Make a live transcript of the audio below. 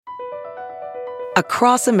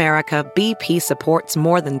Across America, BP supports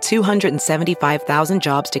more than 275,000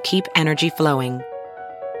 jobs to keep energy flowing.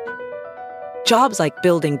 Jobs like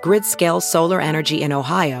building grid-scale solar energy in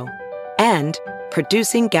Ohio and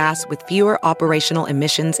producing gas with fewer operational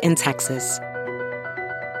emissions in Texas.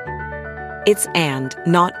 It's and,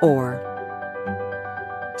 not or.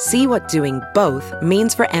 See what doing both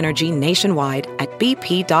means for energy nationwide at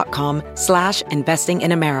bp.com/investing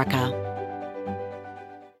in America.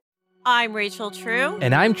 I'm Rachel True.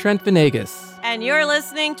 And I'm Trent Venegas. And you're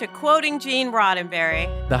listening to Quoting Gene Roddenberry,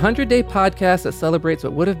 the 100-day podcast that celebrates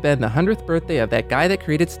what would have been the 100th birthday of that guy that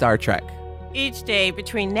created Star Trek. Each day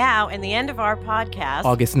between now and the end of our podcast,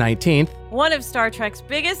 August 19th, one of Star Trek's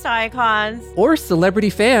biggest icons, or celebrity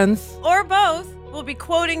fans, or both, will be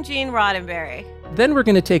quoting Gene Roddenberry. Then we're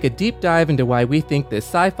going to take a deep dive into why we think this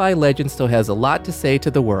sci-fi legend still has a lot to say to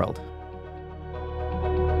the world.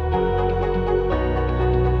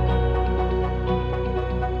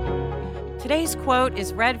 Today's quote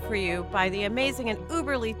is read for you by the amazing and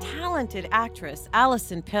uberly talented actress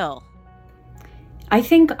Alison Pill. I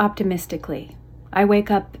think optimistically. I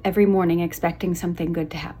wake up every morning expecting something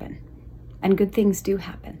good to happen. And good things do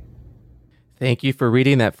happen. Thank you for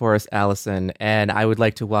reading that for us, Allison. And I would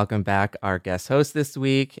like to welcome back our guest host this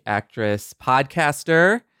week, actress,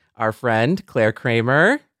 podcaster, our friend, Claire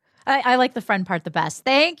Kramer. I like the friend part the best.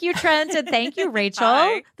 Thank you, Trent, and thank you, Rachel.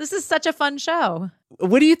 Hi. This is such a fun show.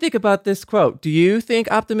 What do you think about this quote? Do you think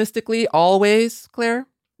optimistically always, Claire?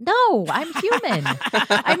 No, I'm human.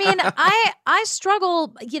 I mean, I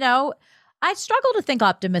struggle, I struggle to think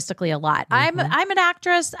optimistically a lot. I'm an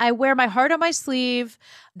actress. I wear my heart on my sleeve.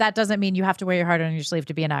 That doesn't mean you have to wear your heart on your sleeve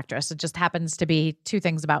to be an actress. It just happens to be two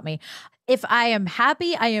things about me. If I am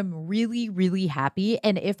happy, I am really, really happy.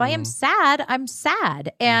 And if I am sad, I'm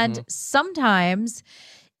sad. And sometimes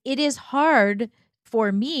it is hard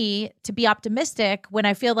for me to be optimistic when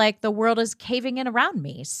I feel like the world is caving in around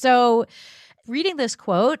me. So reading this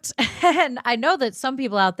quote, and I know that some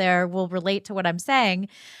people out there will relate to what I'm saying,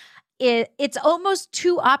 it's almost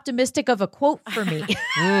too optimistic of a quote for me.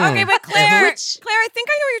 Okay, but Claire, I think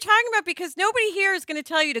I know what you're talking about, because nobody here is going to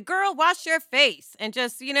tell you to, girl, wash your face. And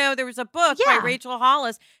just, there was a book by Rachel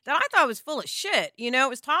Hollis that I thought was full of shit. It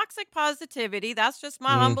was toxic positivity. That's just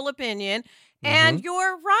my humble opinion. And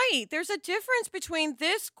you're right. There's a difference between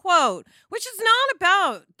this quote, which is not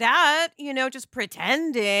about that, just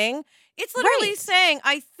pretending. It's literally saying,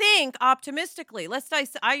 I think optimistically.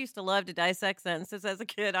 I used to love to dissect sentences as a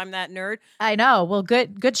kid. I'm that nerd. I know. Well,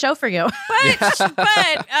 good show for you. But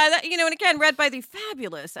and again, read by the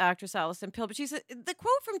fabulous actress Alison Pill. But the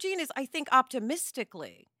quote from Gene is, I think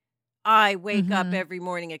optimistically. I wake up every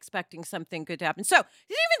morning expecting something good to happen. So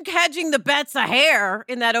he's even hedging the bets a hair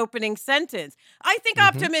in that opening sentence. I think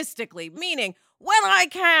optimistically, meaning when I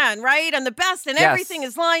can, right? And the best and everything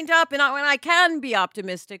is lined up, and when I can be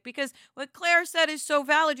optimistic, because what Claire said is so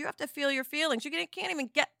valid. You have to feel your feelings. You can't even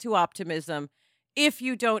get to optimism if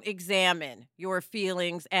you don't examine your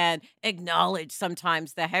feelings and acknowledge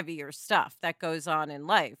sometimes the heavier stuff that goes on in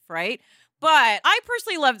life, right? But I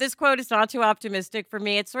personally love this quote. It's not too optimistic for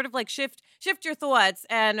me. It's sort of like shift your thoughts.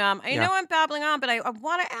 And I know I'm babbling on, but I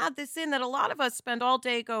want to add this in, that a lot of us spend all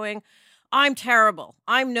day going, I'm terrible.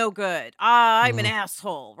 I'm no good. I'm an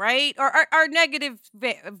asshole, right? Or our negative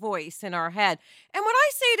voice in our head. And what I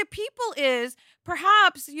say to people is,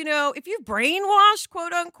 perhaps, if you've brainwashed,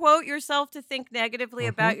 quote unquote, yourself to think negatively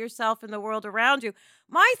about yourself and the world around you,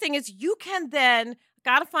 my thing is you can then,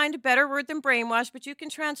 got to find a better word than brainwash, but you can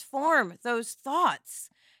transform those thoughts.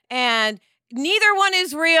 And neither one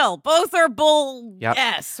is real. Both are bull.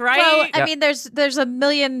 Yes, right? Well, I mean, there's a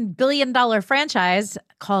 $1 billion franchise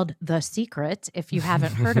called The Secret, if you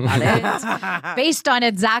haven't heard about it, based on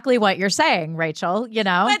exactly what you're saying, Rachel,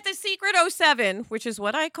 But The Secret 07, which is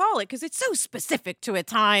what I call it, because it's so specific to a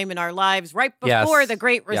time in our lives right before the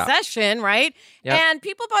Great Recession, right? Yep. And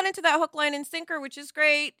people bought into that hook, line, and sinker, which is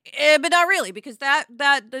great, but not really, because that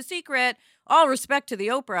The Secret, all respect to the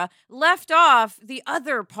Oprah, left off the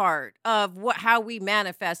other part of how we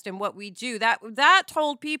manifest and what we do. That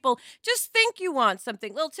told people, just think you want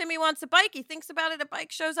something. Little Timmy wants a bike. He thinks about it. A bike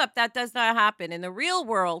shows up. That does not happen. In the real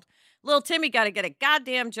world, little Timmy got to get a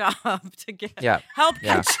goddamn job to help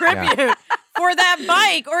contribute for that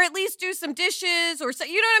bike, or at least do some dishes, or so,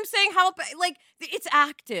 you know what I'm saying? Help, like, it's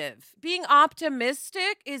active. Being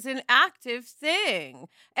optimistic is an active thing.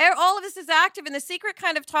 All of this is active, and The Secret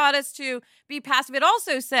kind of taught us to be passive. It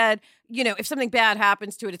also said, if something bad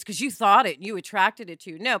happens to it, it's because you thought it, you attracted it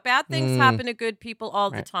to. No, bad things happen to good people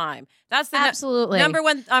all the time. That's the absolutely number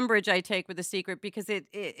one umbrage I take with The Secret, because it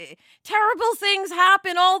terrible things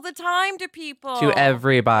happen all the time to people. To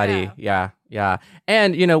everybody. Yeah. Yeah.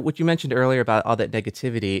 And, you know, what you mentioned earlier about all that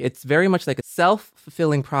negativity, it's very much like a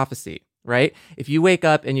self-fulfilling prophecy, right? If you wake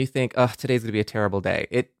up and you think, oh, today's going to be a terrible day,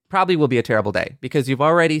 it probably will be a terrible day because you've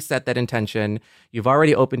already set that intention. You've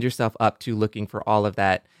already opened yourself up to looking for all of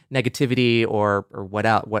that negativity or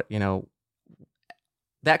what, you know,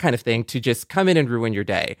 that kind of thing to just come in and ruin your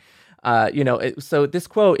day. So this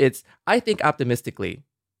quote, it's, I think optimistically,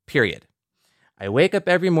 period. I wake up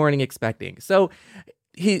every morning expecting. So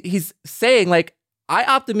he's saying, like, I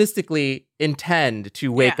optimistically intend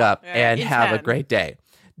to wake up and have a great day.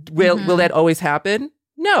 Will that always happen?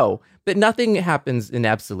 No, but nothing happens in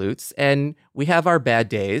absolutes, and we have our bad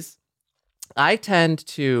days. I tend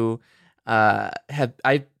to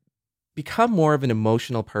I've become more of an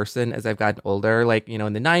emotional person as I've gotten older. Like, you know,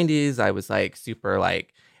 in the 90s, I was like super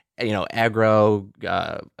like, you know, aggro,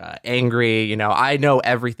 angry, you know, I know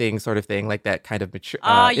everything sort of thing, like that kind of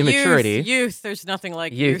immaturity. Youth. There's nothing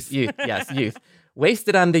like youth. Yes, youth.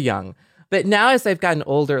 Wasted on the young. But now as I've gotten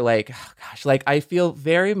older, like, oh gosh, like I feel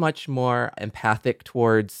very much more empathic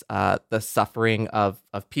towards the suffering of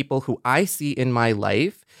people who I see in my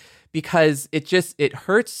life, because it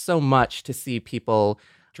hurts so much to see people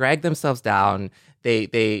drag themselves down. They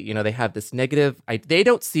have this negative, they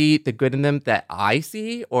don't see the good in them that I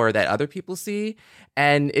see or that other people see.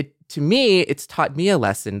 And to me, it's taught me a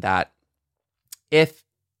lesson that if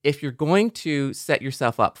you're going to set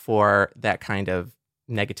yourself up for that kind of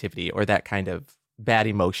negativity or that kind of bad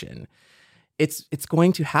emotion, it's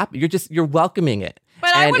going to happen. You're welcoming it.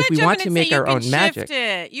 But and I want if we to want to make our own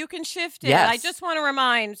magic, you can shift it. Yes. I just want to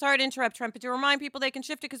remind, sorry to interrupt, Trent, but to remind people they can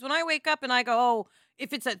shift it, because when I wake up and I go, oh,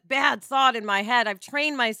 if it's a bad thought in my head, I've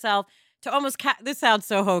trained myself to almost this sounds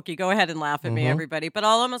so hokey. Go ahead and laugh at me, everybody. But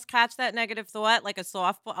I'll almost catch that negative thought like a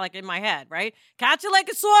softball, like in my head, right? Catch it like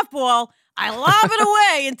a softball. I lob it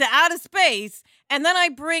away into outer space, and then I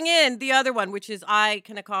bring in the other one, which is I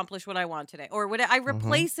can accomplish what I want today, or what I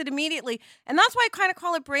replace it immediately. And that's why I kind of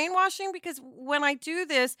call it brainwashing, because when I do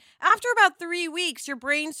this, after about 3 weeks, your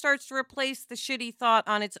brain starts to replace the shitty thought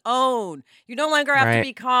on its own. You no longer have to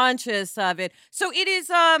be conscious of it. So it is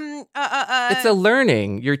it's a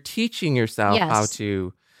learning. You're teaching yourself how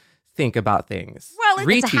to think about things. Well,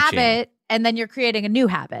 it's a habit. And then you're creating a new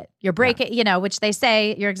habit. You're breaking, which they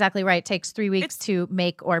say, you're exactly right, takes 3 weeks to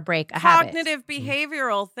make or break a habit. Cognitive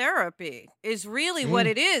behavioral therapy is really what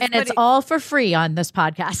it is. And it's all for free on this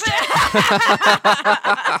podcast.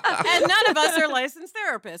 And none of us are licensed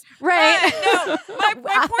therapists. Right. No,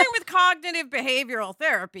 my point with cognitive behavioral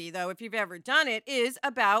therapy, though, if you've ever done it, is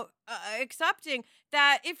about accepting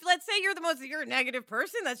that if, let's say you're a negative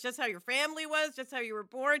person, that's just how your family was, just how you were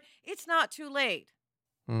born, it's not too late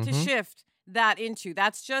to shift that into.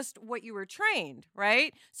 That's just what you were trained,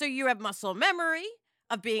 right? So you have muscle memory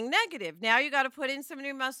of being negative. Now you got to put in some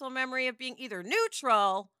new muscle memory of being either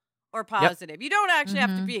neutral or positive. Yep. You don't actually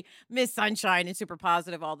have to be Miss Sunshine and super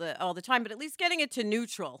positive all the time, but at least getting it to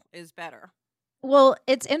neutral is better. Well,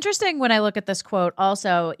 it's interesting when I look at this quote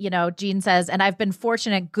also, Gene says, and I've been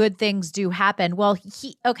fortunate, good things do happen. Well,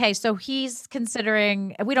 so he's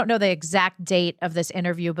considering, we don't know the exact date of this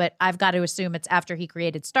interview, but I've got to assume it's after he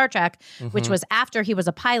created Star Trek, which was after he was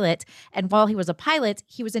a pilot. And while he was a pilot,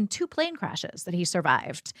 he was in 2 plane crashes that he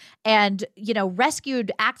survived and,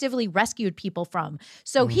 actively rescued people from.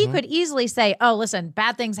 So he could easily say, oh, listen,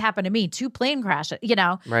 bad things happen to me, 2 plane crashes,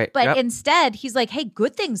 Right. But instead he's like, hey,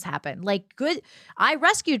 good things happen. Like I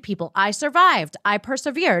rescued people. I survived. I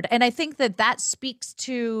persevered. And I think that speaks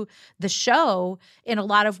to the show in a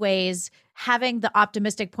lot of ways, having the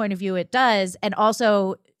optimistic point of view it does, and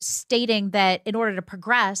also stating that in order to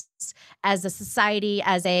progress as a society,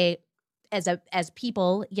 as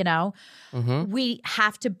people, we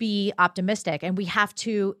have to be optimistic and we have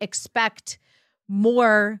to expect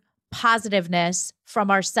more positiveness from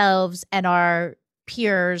ourselves and our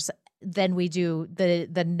peers than we do the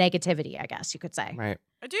negativity, I guess you could say. Right.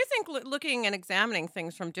 I do think looking and examining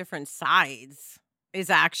things from different sides is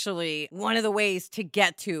actually one of the ways to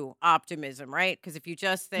get to optimism, right? Because if you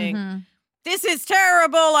just think, this is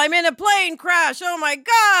terrible, I'm in a plane crash, oh my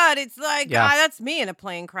God, it's like, that's me in a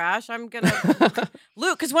plane crash. I'm going to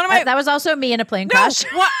Luke, because one of my... That was also me in a plane crash.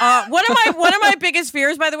 One of my biggest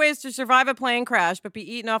fears, by the way, is to survive a plane crash, but be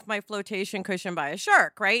eaten off my flotation cushion by a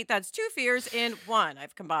shark, right? That's 2 fears in one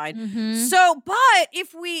I've combined. So, but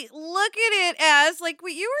if we look at it as, like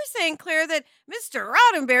what you were saying, Claire, that Mr.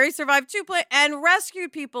 Roddenberry survived 2 planes and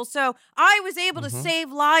rescued people, so I was able to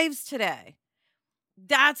save lives today.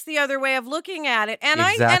 that's the other way of looking at it. And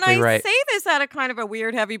Exactly I right. say this out of kind of a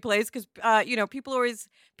weird, heavy place because, people are always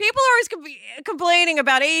complaining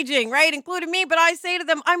about aging, right? Including me. But I say to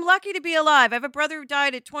them, I'm lucky to be alive. I have a brother who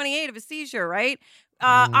died at 28 of a seizure, right?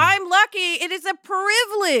 I'm lucky. It is a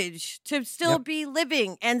privilege to still be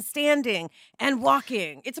living and standing and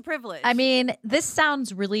walking. It's a privilege. I mean, this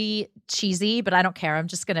sounds really cheesy, but I don't care. I'm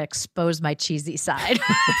just going to expose my cheesy side.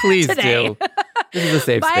 Please today. do. This is a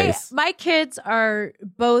safe space. My kids are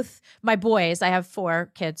both, my boys, I have 4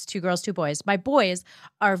 kids, 2 girls, 2 boys. My boys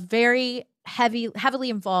are very heavily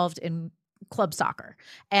involved in club soccer.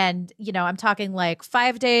 And, I'm talking like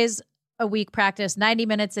 5 days a week practice, 90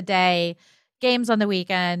 minutes a day, games on the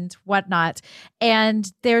weekend, whatnot.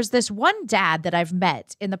 And there's this one dad that I've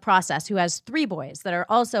met in the process who has 3 boys that are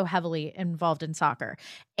also heavily involved in soccer.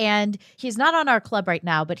 And he's not on our club right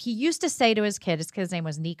now, but he used to say to his kid's name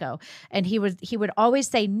was Nico, and he would always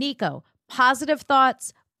say, Nico, positive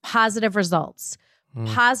thoughts, positive results.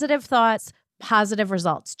 Positive thoughts, positive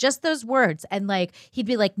results. Just those words. And he'd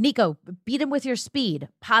be like, Nico, beat him with your speed.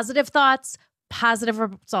 Positive thoughts, positive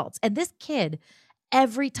results. And this kid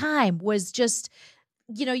every time was just,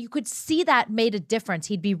 you could see that made a difference.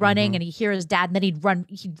 He'd be running and he'd hear his dad, and then he'd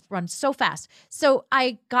run so fast. So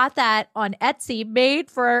I got that on Etsy, made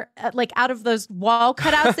for out of those wall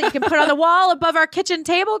cutouts that you can put on the wall above our kitchen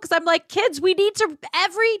table. Cause I'm like, kids, we need to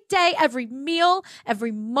every day, every meal,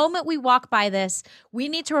 every moment we walk by this, we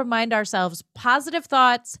need to remind ourselves positive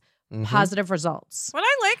thoughts, positive results. What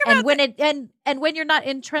I like about and when you're not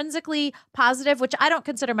intrinsically positive, which I don't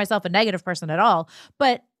consider myself a negative person at all,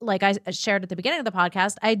 but like I shared at the beginning of the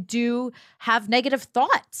podcast, I do have negative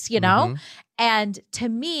thoughts, And to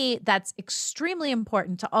me, that's extremely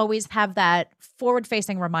important to always have that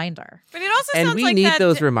forward-facing reminder. But it also And sounds we like need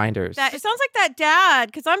those reminders. it sounds like that dad,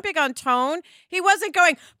 because I'm big on tone. He wasn't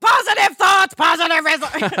going, positive thoughts, positive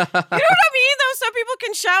results. You know what I mean, though? Some people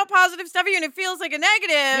can shout positive stuff at you and it feels like a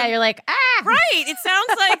negative. Yeah, you're like, Right. It sounds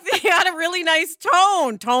like they had a really nice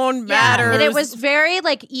tone. Tone matters. And it was very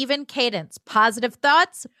even cadence. Positive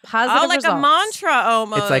thoughts, positive like results. A mantra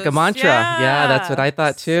almost. It's like a mantra. Yeah, that's what I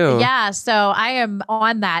thought too. Yeah, so I am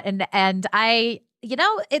on that. And I,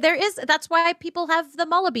 that's why people have the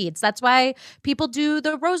mullah beads. That's why people do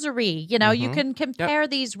the rosary. You can compare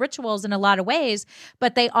these rituals in a lot of ways,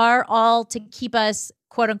 but they are all to keep us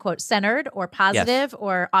quote unquote centered or positive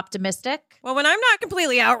or optimistic. Well, when I'm not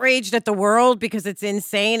completely outraged at the world because it's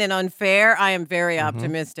insane and unfair, I am very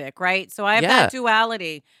optimistic, right? So I have that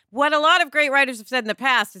duality. What a lot of great writers have said in the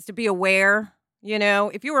past is to be aware.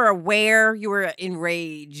 If you were aware, you were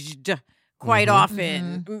enraged. Quite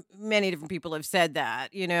often, many different people have said that,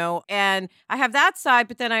 and I have that side,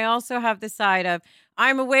 but then I also have the side of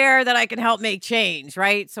I'm aware that I can help make change,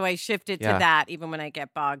 right? So I shifted to that even when I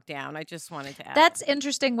get bogged down. I just wanted to add. That's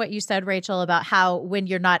interesting what you said, Rachel, about how when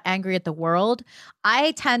you're not angry at the world,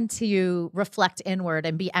 I tend to reflect inward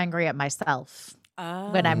and be angry at myself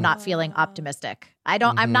when I'm not feeling optimistic.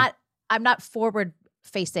 I'm not forward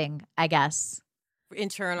facing, I guess.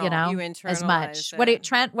 Internal, you internalize as much. it.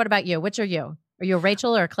 Trent, what about you? Which are you? Are you a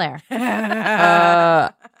Rachel or a Claire?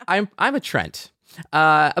 I'm a Trent,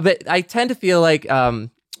 but I tend to feel like I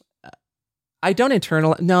don't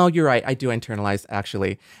internalize. No, you're right. I do internalize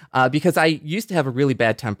actually, because I used to have a really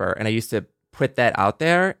bad temper, and I used to put that out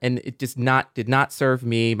there, and it just did not serve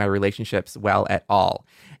me, my relationships well at all.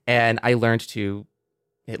 And I learned to.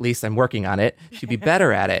 At least I'm working on it, to be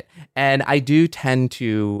better at it. And I do tend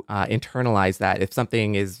to internalize that. If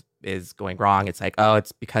something is going wrong, it's like, oh,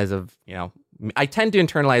 it's because of, I tend to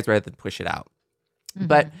internalize rather than push it out.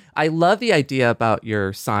 But I love the idea about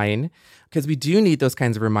your sign, because we do need those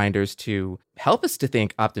kinds of reminders to help us to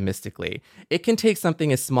think optimistically. It can take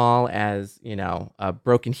something as small as, a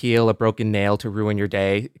broken heel, a broken nail to ruin your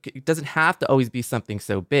day. It doesn't have to always be something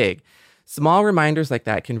so big. Small reminders like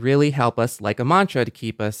that can really help us, like a mantra, to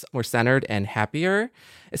keep us more centered and happier,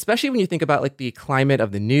 especially when you think about the climate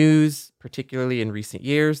of the news, particularly in recent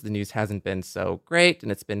years. The news hasn't been so great,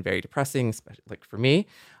 and it's been very depressing, especially for me.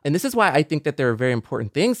 And this is why I think that there are very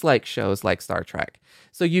important things like shows like Star Trek.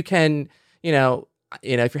 So you can, if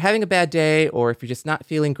you're having a bad day or if you're just not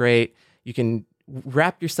feeling great, you can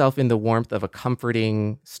wrap yourself in the warmth of a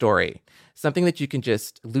comforting story, something that you can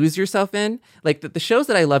just lose yourself in. Like the shows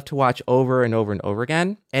that I love to watch over and over and over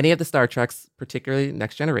again, any of the Star Treks, particularly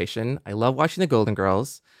Next Generation. I love watching The Golden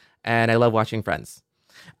Girls, and I love watching Friends.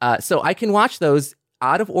 So I can watch those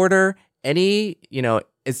out of order,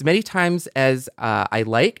 as many times as I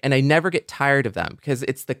like, and I never get tired of them because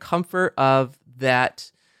it's the comfort of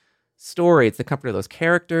that story. It's the comfort of those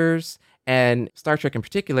characters. And Star Trek in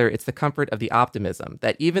particular, it's the comfort of the optimism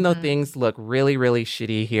that even though things look really, really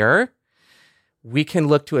shitty here, we can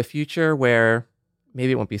look to a future where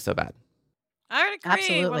maybe it won't be so bad. I would agree.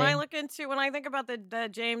 Absolutely. When I think about the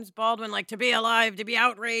James Baldwin, like to be alive, to be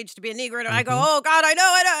outraged, to be a Negro, I go, oh God, I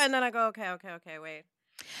know. And then I go, okay, wait.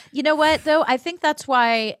 You know what, though? I think that's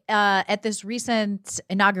why at this recent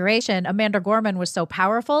inauguration, Amanda Gorman was so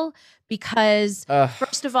powerful because,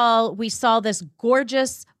 first of all, we saw this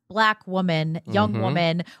gorgeous Black woman, young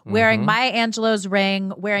woman, wearing Maya Angelou's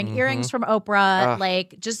ring, wearing earrings from Oprah,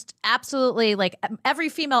 like just absolutely like every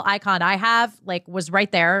female icon I have, like was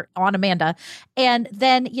right there on Amanda. And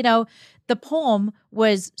then, you know, the poem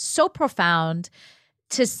was so profound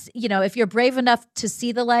to, you know, if you're brave enough to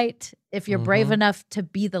see the light, if you're brave enough to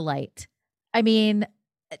be the light. I mean,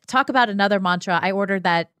 talk about another mantra. I ordered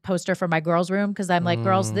that poster for my girls' room because I'm like,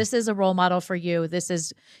 girls, this is a role model for you.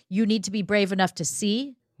 You need to be brave enough to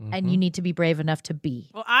see. And you need to be brave enough to be.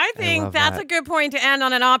 Well, I think that's a good point to end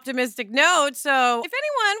on an optimistic note. So if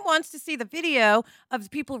anyone wants to see the video of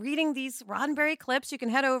people reading these Roddenberry clips, you can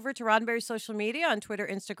head over to Roddenberry social media on Twitter,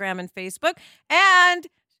 Instagram, and Facebook. And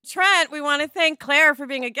Trent, we want to thank Claire for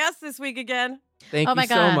being a guest this week again. Thank you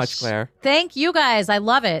so much, Claire. Thank you guys. I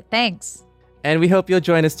love it. Thanks. And we hope you'll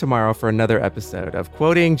join us tomorrow for another episode of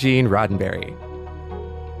Quoting Gene Roddenberry.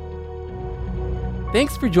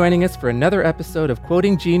 Thanks for joining us for another episode of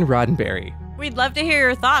Quoting Gene Roddenberry. We'd love to hear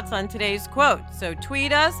your thoughts on today's quote. So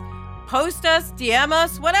tweet us, post us, DM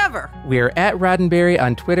us, whatever. We are at Roddenberry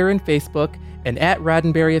on Twitter and Facebook and at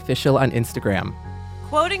Roddenberry Official on Instagram.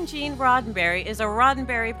 Quoting Gene Roddenberry is a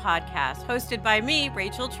Roddenberry podcast hosted by me,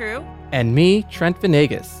 Rachel True. And me, Trent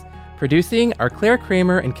Venegas. Producing are Claire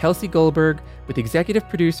Kramer and Kelsey Goldberg with executive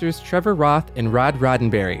producers Trevor Roth and Rod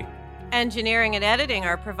Roddenberry. Engineering and editing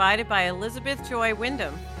are provided by Elizabeth Joy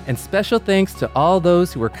Wyndham. And special thanks to all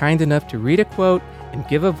those who were kind enough to read a quote and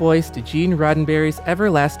give a voice to Gene Roddenberry's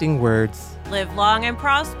everlasting words. Live long and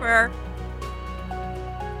prosper.